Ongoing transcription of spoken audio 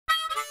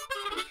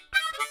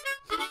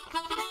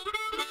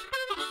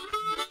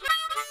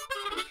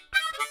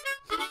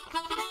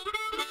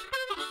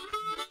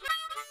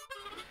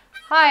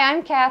Hi,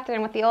 I'm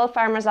Catherine with the Old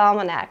Farmer's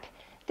Almanac.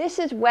 This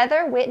is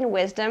Weather, Wit and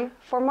Wisdom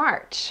for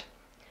March.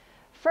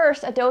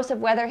 First, a dose of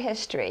weather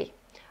history.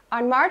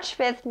 On March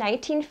 5,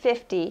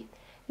 1950,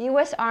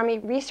 U.S. Army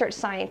research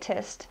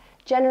scientists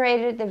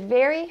generated the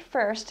very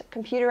first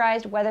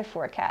computerized weather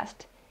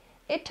forecast.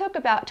 It took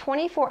about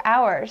 24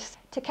 hours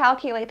to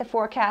calculate the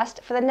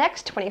forecast for the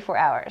next 24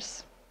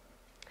 hours.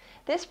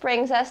 This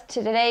brings us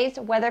to today's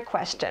weather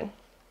question.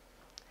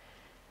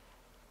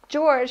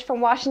 George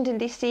from Washington,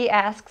 D.C.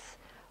 asks,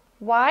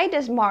 why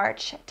does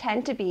March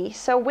tend to be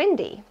so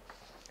windy?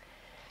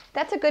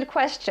 That's a good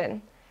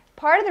question.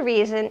 Part of the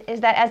reason is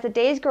that as the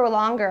days grow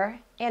longer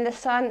and the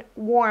sun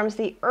warms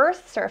the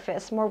Earth's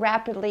surface more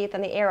rapidly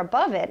than the air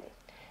above it,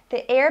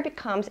 the air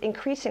becomes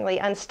increasingly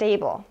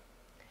unstable.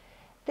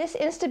 This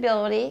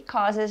instability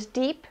causes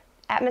deep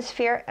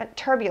atmospheric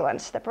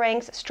turbulence that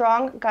brings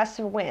strong gusts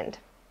of wind.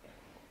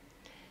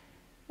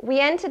 We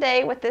end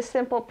today with this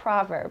simple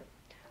proverb: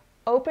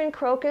 open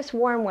crocus,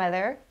 warm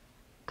weather;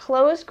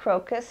 closed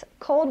crocus,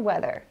 cold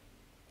weather.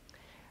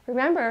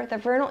 Remember, the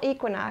vernal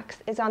equinox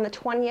is on the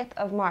 20th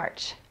of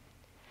March.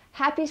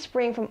 Happy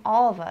spring from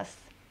all of us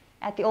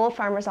at the Old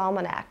Farmer's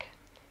Almanac.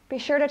 Be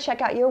sure to check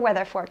out your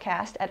weather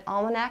forecast at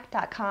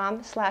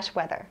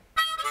almanac.com/weather.